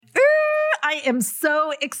I am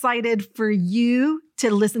so excited for you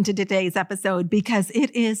to listen to today's episode because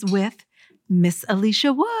it is with Miss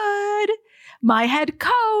Alicia Wood, my head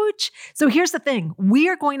coach. So here's the thing. We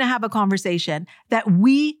are going to have a conversation that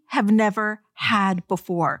we have never had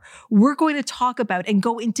before. We're going to talk about and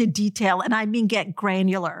go into detail, and I mean get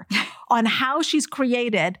granular, on how she's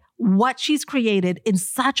created what she's created in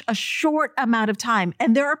such a short amount of time.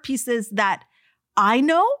 And there are pieces that I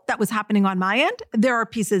know that was happening on my end. There are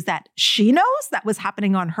pieces that she knows that was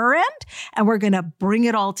happening on her end, and we're going to bring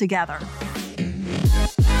it all together.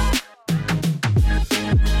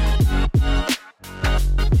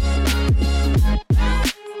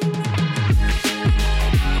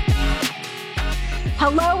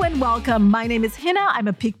 Hello and welcome. My name is Hina. I'm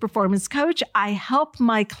a peak performance coach. I help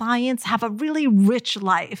my clients have a really rich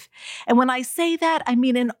life. And when I say that, I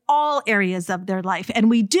mean in all areas of their life. And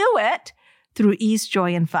we do it through ease,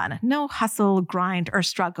 joy, and fun. No hustle, grind, or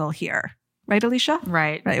struggle here. Right, Alicia?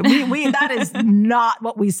 Right. We that is not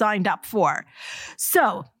what we signed up for.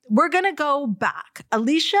 So we're going to go back.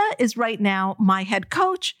 Alicia is right now my head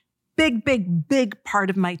coach, big part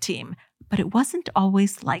of my team. But it wasn't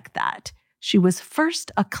always like that. She was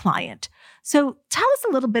first a client. So tell us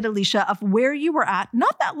a little bit, Alicia, of where you were at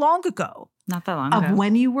not that long ago. Not that long ago. Of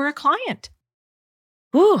when you were a client.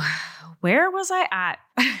 Ooh, where was I at?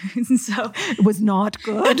 So it was not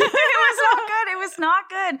good. It was not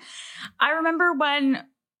good. I remember when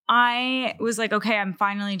I was like, okay, I'm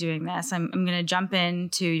finally doing this. I'm going to jump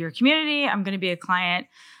into your community. I'm going to be a client.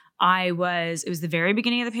 It was the very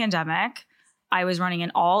beginning of the pandemic. I was running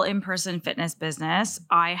an all in-person fitness business.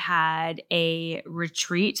 I had a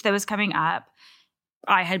retreat that was coming up.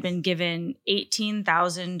 I had been given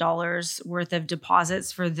 $18,000 worth of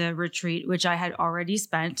deposits for the retreat, which I had already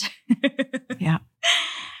spent. Yeah.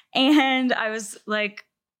 And I was like,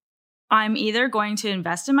 I'm either going to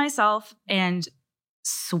invest in myself and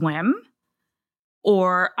swim,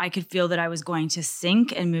 or I could feel that I was going to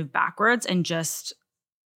sink and move backwards and just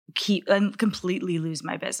completely lose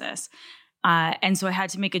my business. And so I had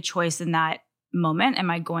to make a choice in that moment. Am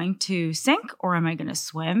I going to sink or am I going to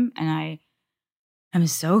swim? And I'm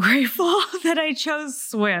so grateful that I chose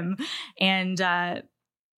swim and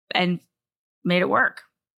made it work.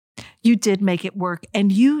 You did make it work,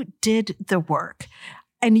 and you did the work.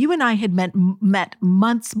 And you and I had met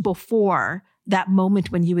months before that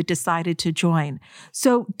moment when you had decided to join.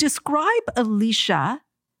 So describe, Alicia,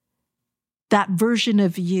 that version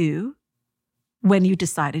of you when you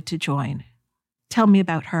decided to join. Tell me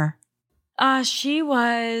about her. She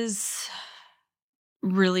was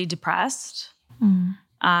really depressed.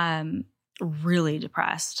 Really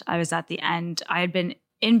depressed. I was at the end. I had been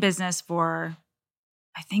in business for,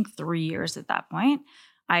 I think, 3 years at that point.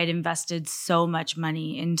 I had invested so much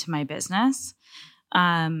money into my business.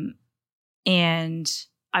 And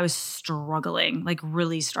I was struggling, like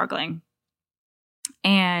really struggling.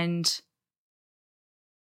 And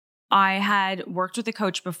I had worked with a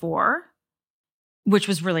coach before, which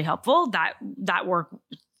was really helpful. That work,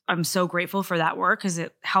 I'm so grateful for that work because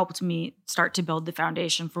it helped me start to build the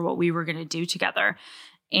foundation for what we were going to do together.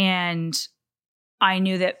 And I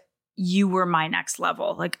knew that you were my next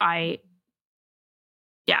level. Like I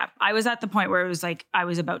was at the point where it was like I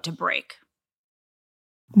was about to break.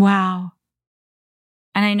 Wow.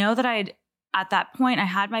 And I know that at that point, I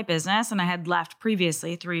had my business and I had left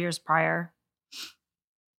previously 3 years prior.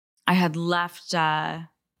 I had left the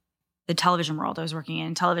television world. I was working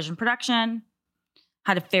in television production,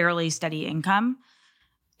 had a fairly steady income.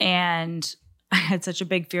 And I had such a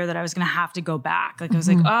big fear that I was going to have to go back. Like I was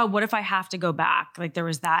like, oh, what if I have to go back? Like there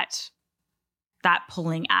was that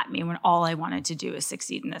pulling at me when all I wanted to do is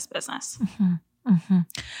succeed in this business.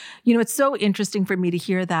 You know, it's so interesting for me to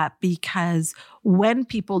hear that because when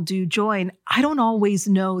people do join, I don't always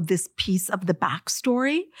know this piece of the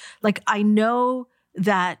backstory. Like I know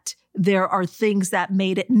that there are things that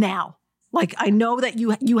made it now. Like I know that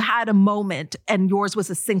you had a moment and yours was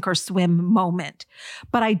a sink or swim moment,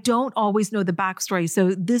 but I don't always know the backstory.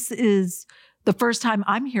 So this is the first time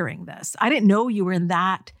I'm hearing this. I didn't know you were in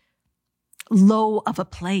that low of a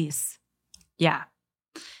place. Yeah.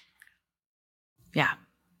 Yeah.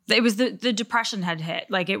 It was the depression had hit.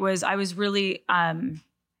 Like I was really,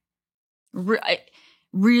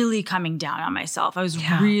 really coming down on myself. I was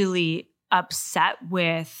really upset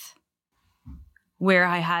with where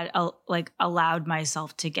I had allowed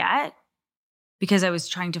myself to get because I was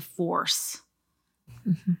trying to force.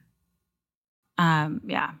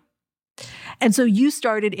 Yeah. And so you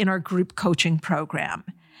started in our group coaching program.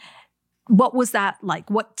 What was that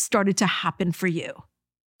like? What started to happen for you?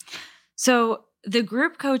 So the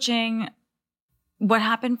group coaching what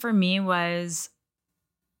happened for me was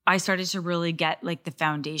I started to really get like the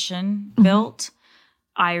foundation built.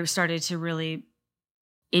 I started to really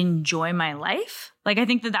enjoy my life. Like, I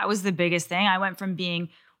think that was the biggest thing. I went from being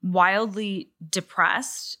wildly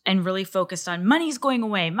depressed and really focused on money's going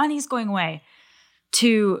away,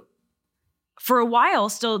 to, for a while,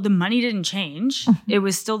 still the money didn't change. It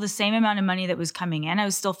was still the same amount of money that was coming in. I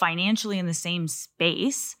was still financially in the same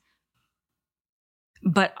space,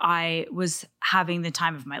 but I was having the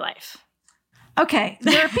time of my life. Okay.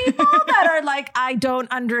 There are people that are like, I don't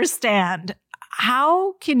understand.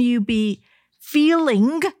 How can you be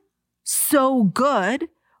feeling so good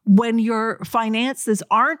when your finances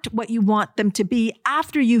aren't what you want them to be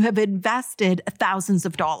after you have invested thousands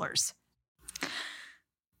of dollars?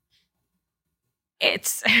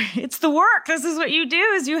 It's the work. This is what you do,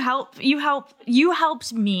 is you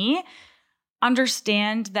helped me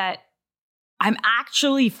understand that I'm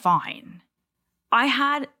actually fine. I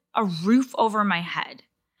had a roof over my head.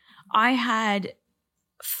 I had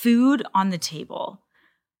food on the table.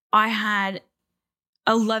 I had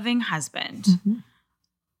a loving husband.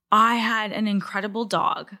 I had an incredible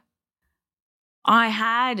dog. I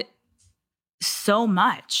had so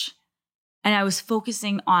much. And I was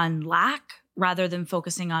focusing on lack rather than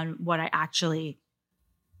focusing on what I actually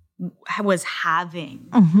was having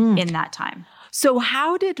in that time. So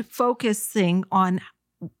how did focusing on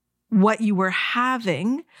what you were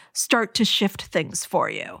having start to shift things for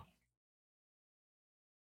you?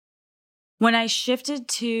 When I shifted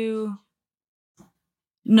to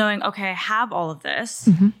knowing, okay, I have all of this,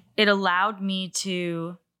 it allowed me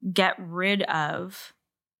to get rid of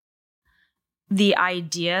the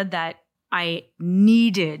idea that I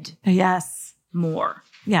needed more.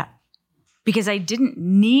 Yeah. Because I didn't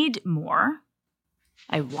need more.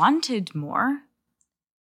 I wanted more.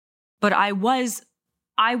 But I was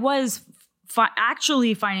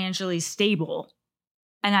actually financially stable,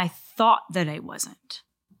 and I thought that I wasn't.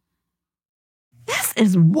 This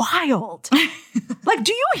is wild. Like,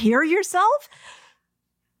 do you hear yourself?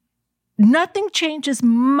 Nothing changes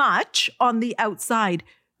much on the outside.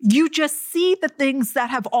 You just see the things that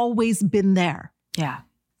have always been there. Yeah.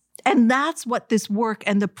 And that's what this work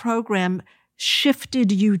and the program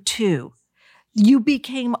shifted you to. You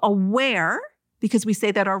became aware, because we say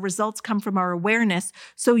that our results come from our awareness.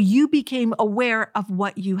 So you became aware of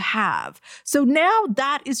what you have. So now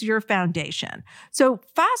that is your foundation. So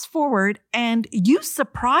fast forward, and you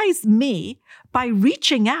surprised me by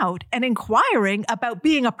reaching out and inquiring about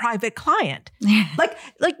being a private client. Like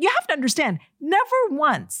you have to understand, never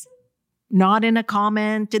once, not in a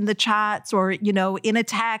comment in the chats or, in a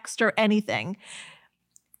text or anything,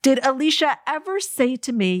 did Alicia ever say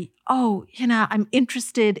to me, oh, I'm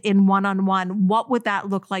interested in one-on-one. What would that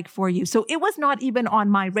look like for you? So it was not even on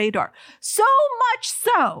my radar. So much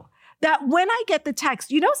so that when I get the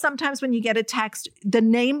text, sometimes when you get a text, the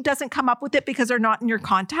name doesn't come up with it because they're not in your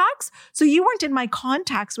contacts. So you weren't in my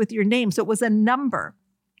contacts with your name. So it was a number.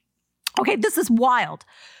 Okay, this is wild.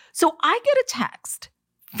 So I get a text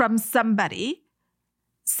from somebody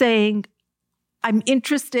saying, I'm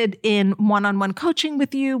interested in one-on-one coaching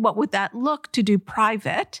with you. What would that look to do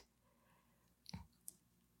private?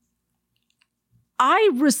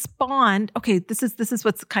 I respond, okay, this is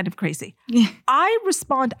what's kind of crazy. I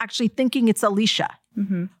respond actually thinking it's Alicia.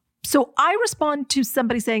 So I respond to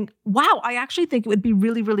somebody saying, wow, I actually think it would be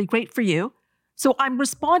really, really great for you. So I'm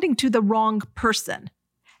responding to the wrong person.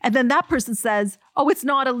 And then that person says, oh, it's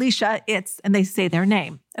not Alicia, and they say their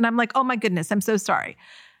name. And I'm like, oh my goodness, I'm so sorry.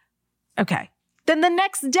 Okay. Then the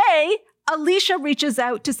next day, Alicia reaches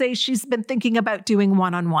out to say she's been thinking about doing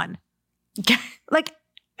one-on-one. Like,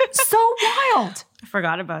 so wild. I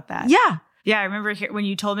forgot about that. Yeah. Yeah, I remember when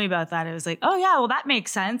you told me about that, it was like, oh yeah, well that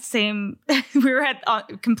makes sense. Same, we were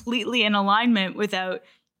completely in alignment without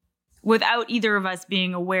either of us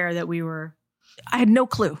being aware that we were. I had no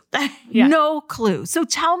clue. Yeah. No clue. So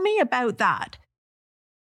tell me about that.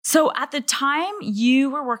 So at the time, you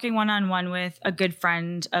were working one-on-one with a good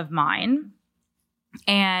friend of mine,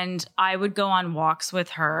 and I would go on walks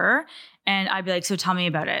with her, and I'd be like, so tell me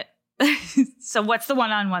about it. So what's the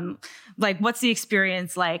one-on-one, like, what's the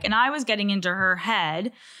experience like? And I was getting into her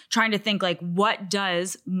head, trying to think, like, what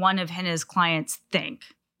does one of Hannah's clients think?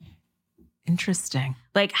 Interesting.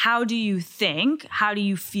 Like, how do you think? How do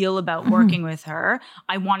you feel about working with her?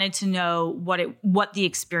 I wanted to know what the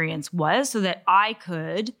experience was so that I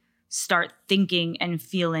could start thinking and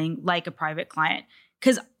feeling like a private client.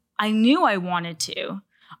 Because I knew I wanted to.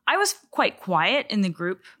 I was quite quiet in the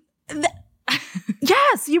group.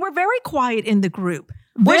 Yes, you were very quiet in the group.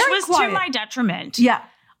 Which was quiet. To my detriment. Yeah.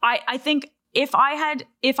 I think if I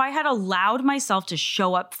had allowed myself to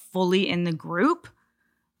show up fully in the group,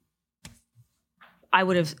 I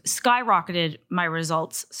would have skyrocketed my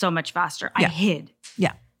results so much faster. Yeah. I hid.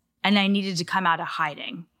 Yeah. And I needed to come out of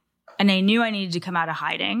hiding. And I knew I needed to come out of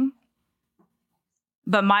hiding.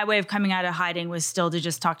 But my way of coming out of hiding was still to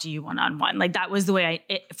just talk to you one-on-one. Like that was the way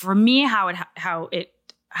for me, how it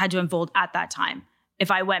had to unfold at that time.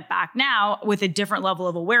 If I went back now with a different level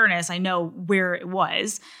of awareness, I know where it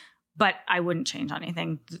was, but I wouldn't change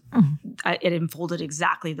anything. It unfolded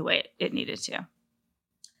exactly the way it needed to.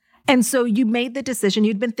 And so you made the decision,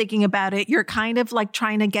 you'd been thinking about it. You're kind of like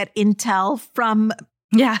trying to get intel from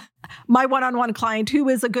my one-on-one client, who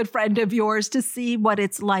is a good friend of yours, to see what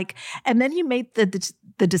it's like. And then you made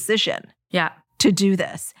the decision to do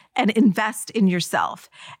this and invest in yourself.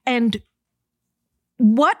 And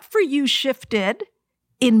what for you shifted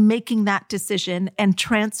in making that decision and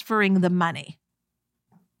transferring the money?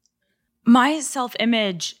 My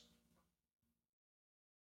self-image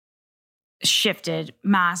shifted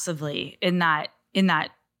massively in that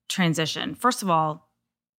transition. First of all,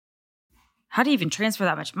 how do you even transfer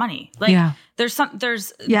that much money? Like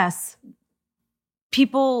there's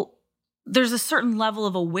people, there's a certain level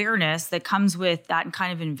of awareness that comes with that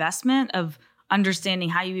kind of investment of understanding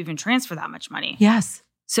how you even transfer that much money. Yes.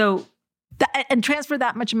 So and transfer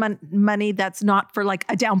that much money that's not for like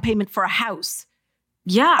a down payment for a house.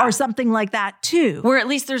 Yeah. Or something like that too. Where at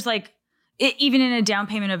least there's like, even in a down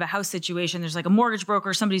payment of a house situation, there's like a mortgage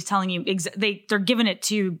broker, somebody's telling you, they're giving it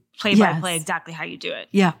to you play by play exactly how you do it.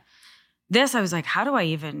 Yeah. This, I was like, how do I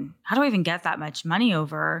even get that much money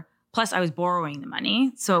over? Plus I was borrowing the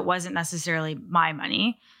money. So it wasn't necessarily my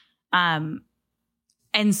money. And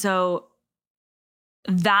so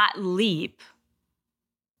that leap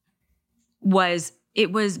was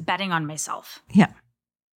betting on myself. Yeah.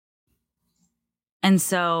 And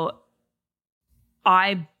so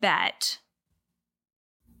I bet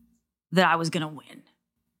that I was going to win.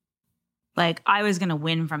 Like I was going to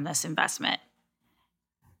win from this investment.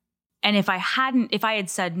 And if I had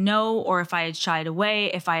said no, or if I had shied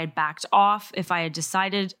away, if I had backed off, if I had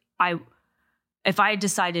decided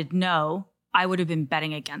no, I would have been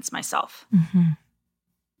betting against myself. Mm-hmm.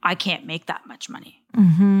 I can't make that much money.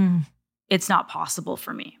 Mm-hmm. It's not possible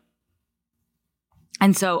for me.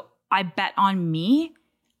 And so I bet on me.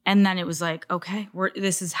 And then it was like, okay,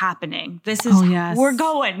 this is happening. We're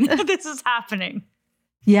going. This is happening.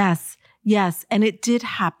 Yes. Yes. And it did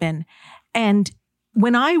happen. And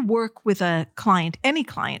when I work with a client, any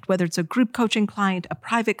client, whether it's a group coaching client, a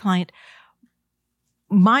private client,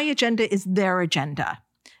 my agenda is their agenda.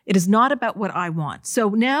 It is not about what I want. So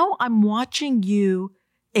now I'm watching you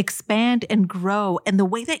expand and grow, and the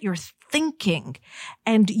way that you're thinking.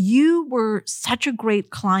 And you were such a great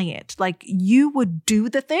client. Like you would do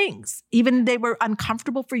the things, even they were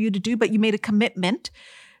uncomfortable for you to do, but you made a commitment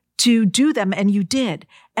to do them, and you did.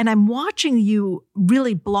 And I'm watching you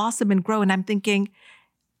really blossom and grow. And I'm thinking,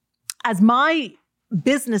 as my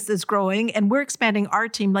business is growing and we're expanding our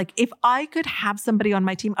team, like if I could have somebody on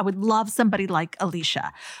my team, I would love somebody like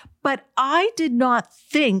Alicia. But I did not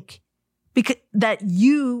think that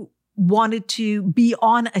you wanted to be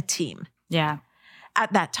on a team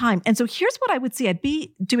at that time. And so here's what I would see. I'd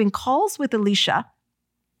be doing calls with Alicia,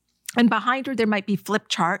 and behind her, there might be flip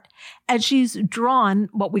chart, and she's drawn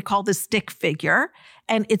what we call the stick figure.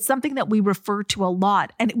 And it's something that we refer to a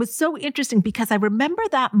lot. And it was so interesting because I remember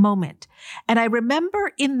that moment. And I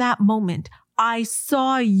remember in that moment, I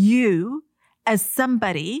saw you as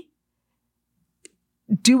somebody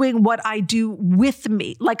doing what I do with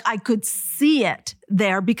me. Like I could see it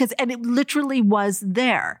there and it literally was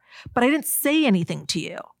there, but I didn't say anything to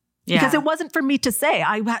you because it wasn't for me to say.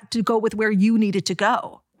 I had to go with where you needed to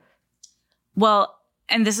go. Well,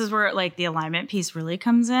 and this is where like the alignment piece really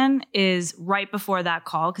comes in, is right before that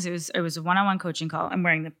call, because it was a one-on-one coaching call. I'm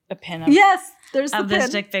wearing a pin of, there's of the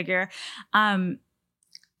stick figure. We're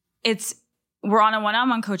on a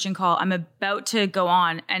one-on-one coaching call. I'm about to go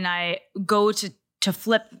on, and I go to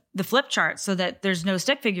flip the flip chart so that there's no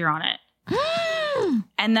stick figure on it.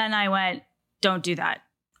 And then I went, don't do that.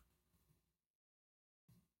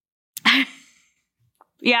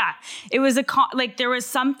 It was there was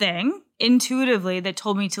something intuitively that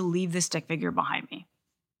told me to leave the stick figure behind me.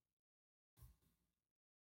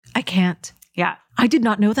 I can't. Yeah. I did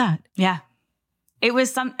not know that. Yeah. It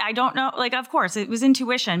was I don't know, like, of course it was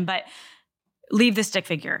intuition, but leave the stick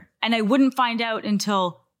figure. And I wouldn't find out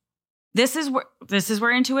until this is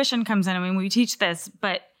where intuition comes in. I mean, we teach this,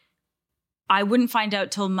 but I wouldn't find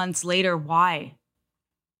out till months later why.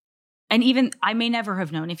 And even I may never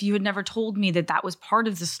have known if you had never told me that that was part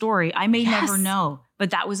of the story. I may never know,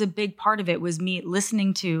 but that was a big part of it, was me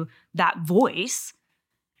listening to that voice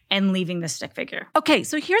and leaving the stick figure. Okay,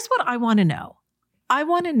 so here's what I want to know. I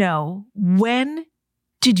want to know, when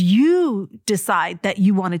did you decide that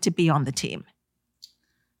you wanted to be on the team?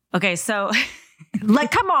 Okay, so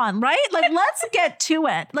like, come on, right? Like, let's get to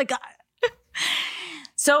it. Like,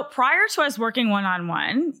 so prior to us working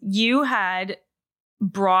one-on-one, you had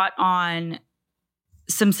brought on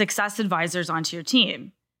some success advisors onto your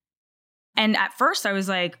team. And at first I was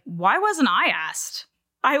like, why wasn't I asked?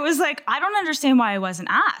 I was like, I don't understand why I wasn't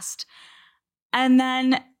asked. And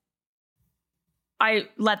then I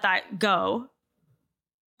let that go.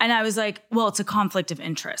 And I was like, well, it's a conflict of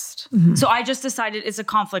interest. Mm-hmm. So I just decided it's a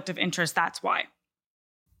conflict of interest. That's why.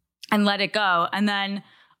 And let it go. And then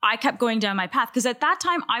I kept going down my path, because at that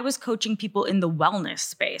time I was coaching people in the wellness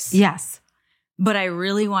space. Yes. But I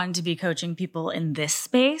really wanted to be coaching people in this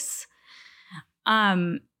space.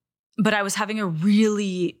 But I was having a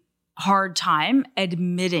really hard time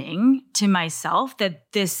admitting to myself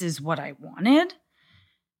that this is what I wanted.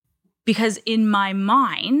 Because in my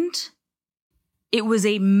mind, it was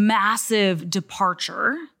a massive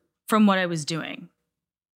departure from what I was doing.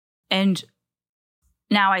 And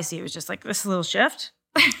now I see it was just like this little shift.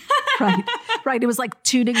 Right. It was like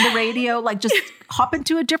tuning the radio, like just hop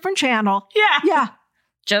into a different channel. Yeah.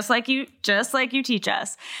 Just like you teach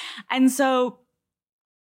us. And so,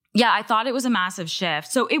 yeah, I thought it was a massive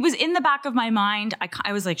shift. So it was in the back of my mind.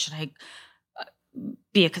 I was like, should I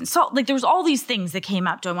be a consultant? Like, there was all these things that came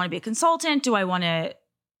up. Do I want to be a consultant? I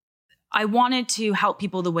wanted to help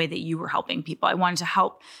people the way that you were helping people. I wanted to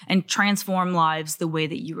help and transform lives the way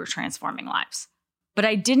that you were transforming lives. But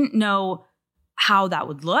I didn't know how that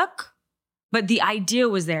would look. But the idea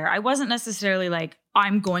was there. I wasn't necessarily like,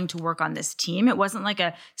 I'm going to work on this team. It wasn't like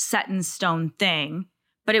a set in stone thing,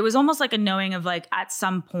 but it was almost like a knowing of like, at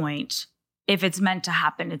some point, if it's meant to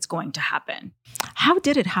happen, it's going to happen. How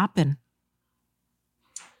did it happen?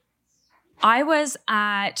 I was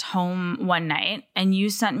at home one night and you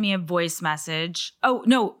sent me a voice message. Oh,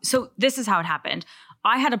 no. So this is how it happened.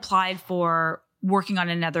 I had applied for working on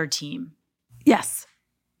another team. Yes.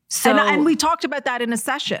 So, and we talked about that in a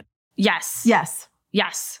session. Yes.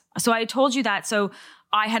 So I told you that. So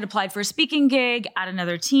I had applied for a speaking gig at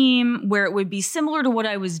another team where it would be similar to what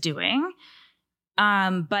I was doing.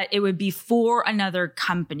 But it would be for another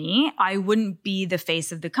company. I wouldn't be the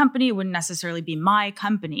face of the company. It wouldn't necessarily be my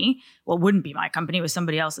company. Well, it wouldn't be my company. It was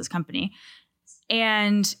somebody else's company.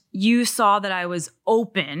 And you saw that I was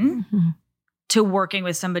open to working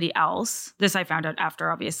with somebody else. This I found out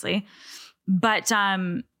after, obviously. But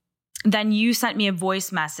then you sent me a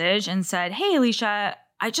voice message and said, hey, Alicia,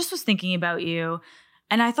 I just was thinking about you.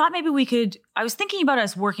 And I thought maybe I was thinking about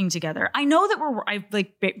us working together. I know that I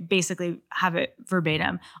basically have it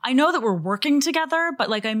verbatim. I know that we're working together, but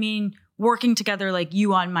working together like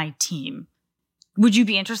you on my team. Would you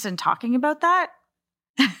be interested in talking about that?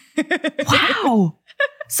 Wow.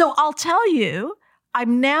 So I'll tell you,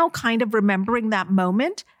 I'm now kind of remembering that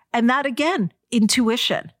moment. And that, again,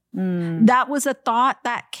 intuition. That was a thought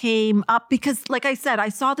that came up because, like I said, I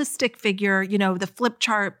saw the stick figure, the flip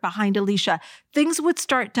chart behind Alicia. Things would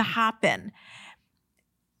start to happen.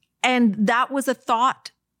 And that was a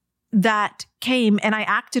thought that came, and I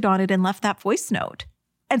acted on it and left that voice note.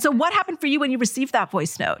 And so what happened for you when you received that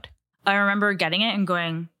voice note? I remember getting it and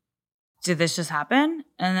going, did this just happen?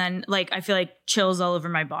 And then I feel like chills all over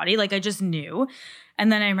my body. Like I just knew.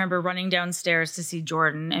 And then I remember running downstairs to see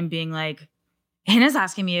Jordan and being like, Hannah's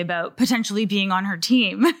asking me about potentially being on her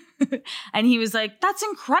team. And he was like, that's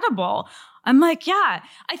incredible. I'm like, yeah.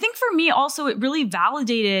 I think for me also, it really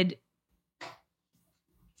validated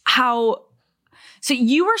so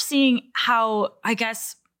you were seeing how, I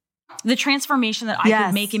guess, the transformation that I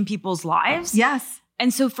could make in people's lives. Yes.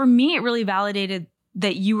 And so for me, it really validated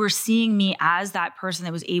that you were seeing me as that person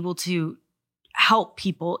that was able to help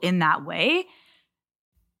people in that way.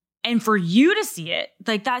 And for you to see it,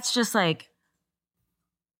 that's just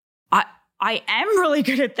I am really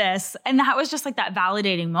good at this. And that was just that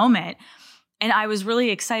validating moment. And I was really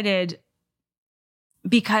excited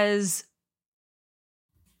because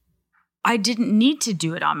I didn't need to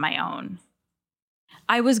do it on my own.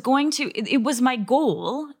 I was going to, it was my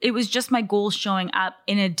goal. It was just my goal showing up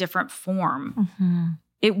in a different form. Mm-hmm.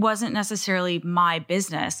 It wasn't necessarily my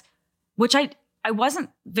business, which I wasn't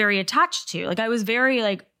very attached to. I was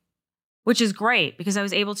very which is great because I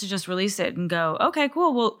was able to just release it and go, okay,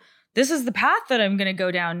 cool. Well, this is the path that I'm going to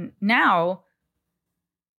go down now.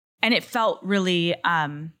 And it felt really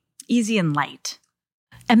easy and light.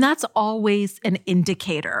 And that's always an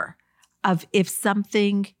indicator of if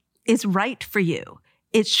something is right for you.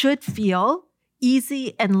 It should feel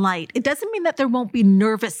easy and light. It doesn't mean that there won't be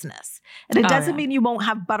nervousness. And it doesn't mean you won't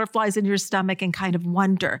have butterflies in your stomach and kind of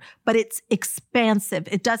wonder, but it's expansive.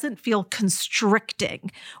 It doesn't feel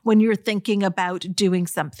constricting when you're thinking about doing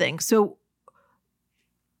something. So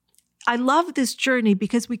I love this journey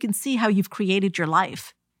because we can see how you've created your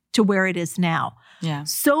life to where it is now. Yeah.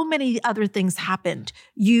 So many other things happened.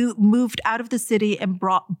 You moved out of the city and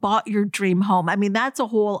bought your dream home. I mean, that's a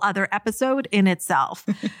whole other episode in itself.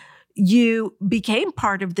 You became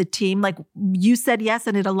part of the team. Like you said yes,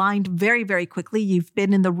 and it aligned very, very quickly. You've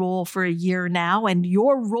been in the role for a year now, and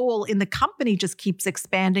your role in the company just keeps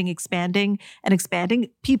expanding.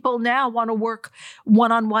 People now want to work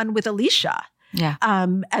one-on-one with Alicia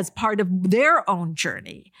as part of their own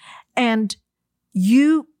journey. And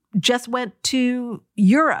you just went to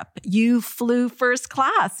Europe. You flew first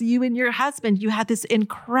class. You and your husband, you had this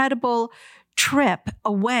incredible trip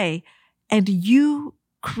away, and you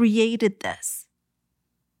created this.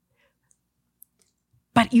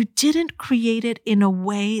 But you didn't create it in a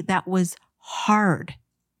way that was hard.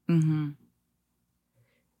 Mm-hmm.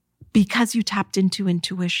 Because you tapped into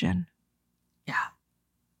intuition. Yeah.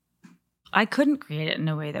 I couldn't create it in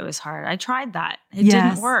a way that was hard. I tried that. It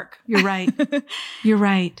didn't work. You're right. You're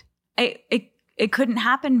right. It couldn't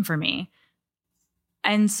happen for me.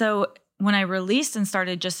 And so when I released and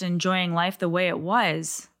started just enjoying life the way it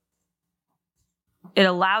was, it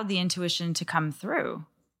allowed the intuition to come through.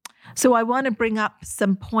 So I want to bring up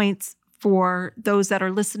some points for those that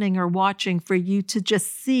are listening or watching for you to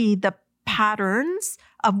just see the patterns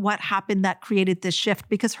of what happened that created this shift,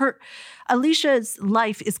 because Alicia's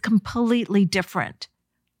life is completely different.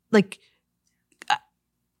 Like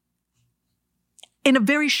in a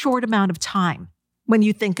very short amount of time, when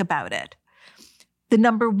you think about it. The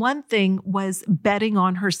number one thing was betting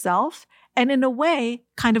on herself. And in a way,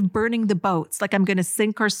 kind of burning the boats, like I'm going to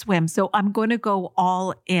sink or swim. So I'm going to go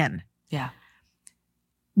all in. Yeah.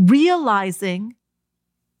 Realizing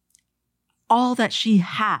all that she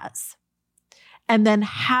has and then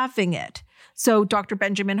having it. So Dr.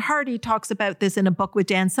 Benjamin Hardy talks about this in a book with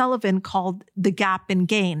Dan Sullivan called The Gap in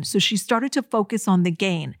Gain. So she started to focus on the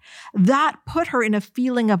gain. That put her in a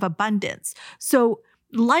feeling of abundance. So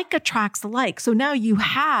like attracts like. So now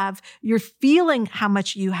you're feeling how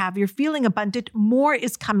much you have, you're feeling abundant, more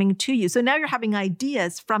is coming to you. So now you're having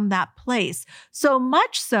ideas from that place. So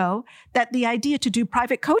much so that the idea to do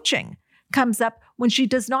private coaching comes up when she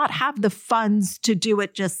does not have the funds to do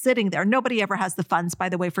it just sitting there. Nobody ever has the funds, by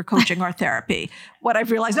the way, for coaching or therapy. What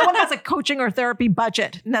I've realized, no one has a coaching or therapy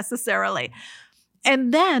budget necessarily.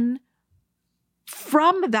 And then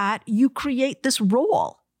from that, you create this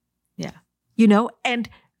role. Yeah. And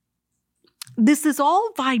this is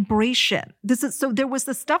all vibration. So there was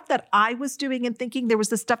the stuff that I was doing and thinking, there was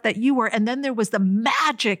the stuff that you were, and then there was the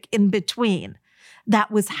magic in between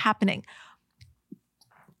that was happening.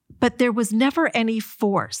 But there was never any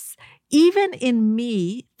force. Even in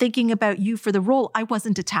me thinking about you for the role, I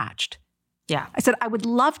wasn't attached. Yeah. I said, I would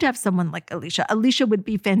love to have someone like Alicia. Alicia would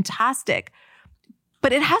be fantastic.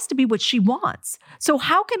 But it has to be what she wants. So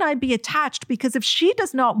how can I be attached? Because if she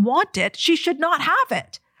does not want it, she should not have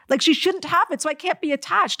it. Like she shouldn't have it. So I can't be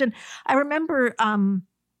attached. And I remember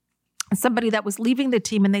somebody that was leaving the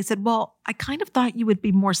team and they said, well, I kind of thought you would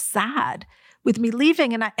be more sad with me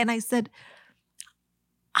leaving. And I said,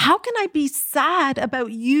 how can I be sad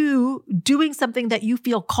about you doing something that you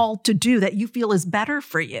feel called to do, that you feel is better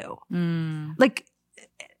for you? Like,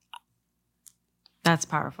 that's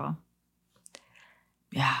powerful.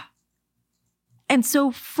 Yeah. And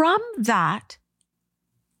so from that,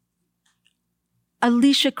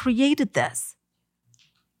 Alicia created this.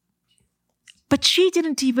 But she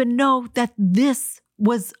didn't even know that this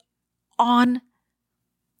was on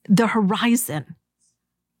the horizon.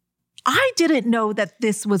 I didn't know that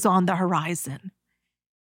this was on the horizon.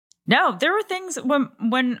 No, there were things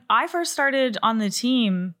when I first started on the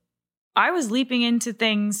team, I was leaping into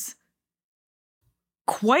things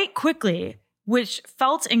quite quickly, which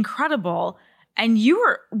felt incredible. And you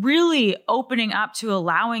were really opening up to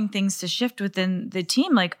allowing things to shift within the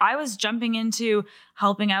team. Like I was jumping into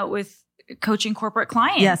helping out with coaching corporate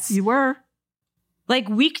clients. Yes, you were. Like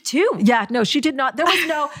week 2. Yeah, no, she did not. This was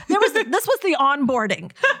the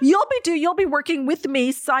onboarding. You'll be working with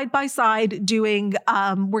me side by side doing,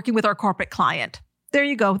 working with our corporate client. There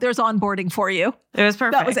you go. There's onboarding for you. It was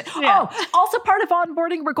perfect. That was it. Yeah. Oh, also part of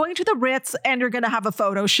onboarding, we're going to the Ritz and you're going to have a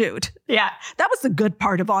photo shoot. Yeah. That was the good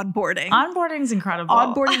part of onboarding. Onboarding's incredible.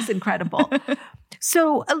 Onboarding's incredible.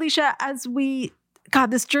 So Alicia, as we God,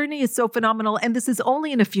 this journey is so phenomenal. And this is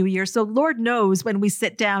only in a few years. So Lord knows when we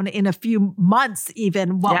sit down in a few months,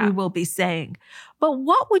 even what we will be saying. But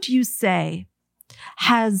what would you say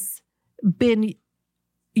has been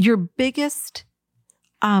your biggest,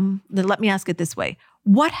 let me ask it this way.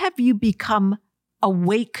 What have you become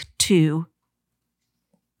awake to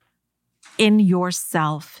in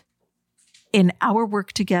yourself, in our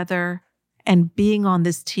work together and being on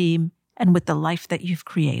this team and with the life that you've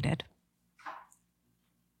created?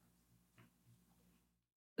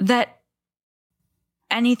 That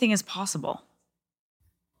anything is possible.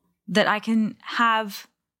 That I can have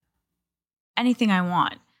anything I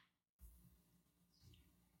want.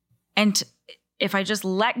 And if I just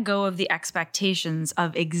let go of the expectations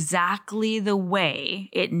of exactly the way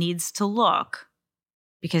it needs to look,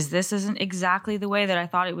 because this isn't exactly the way that I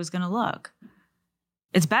thought it was going to look.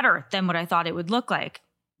 It's better than what I thought it would look like.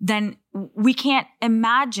 Then we can't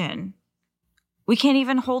imagine, we can't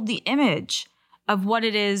even hold the image of what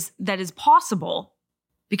it is that is possible,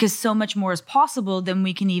 because so much more is possible than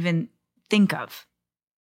we can even think of.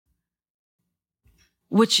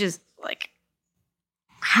 Which is like,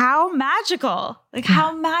 how magical. Like,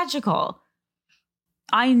 how magical.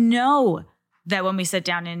 I know that when we sit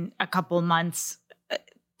down in a couple months,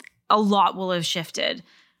 a lot will have shifted.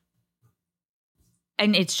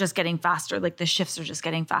 And it's just getting faster. Like, the shifts are just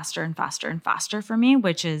getting faster and faster and faster for me,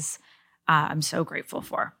 which is, I'm so grateful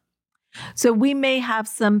for. So we may have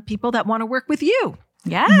some people that want to work with you.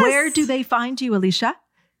 Yes. Where do they find you, Alicia?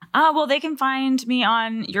 Well, they can find me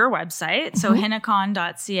on your website, so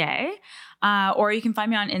hinacon.ca, or you can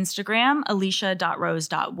find me on Instagram,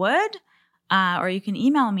 alicia.rose.wood, or you can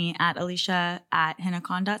email me at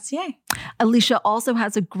alicia@hinacon.ca. Alicia also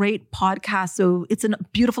has a great podcast, so it's a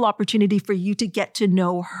beautiful opportunity for you to get to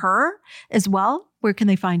know her as well. Where can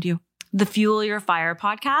they find you? The Fuel Your Fire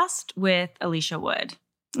podcast with Alicia Wood.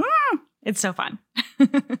 It's so fun.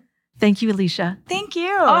 Thank you, Alicia. Thank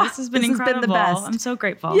you. Oh, this has been this incredible. Has been the best. I'm so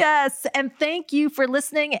grateful. Yes. And thank you for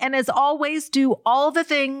listening. And as always, do all the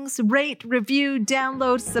things, rate, review,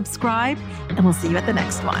 download, subscribe, and we'll see you at the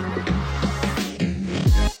next one.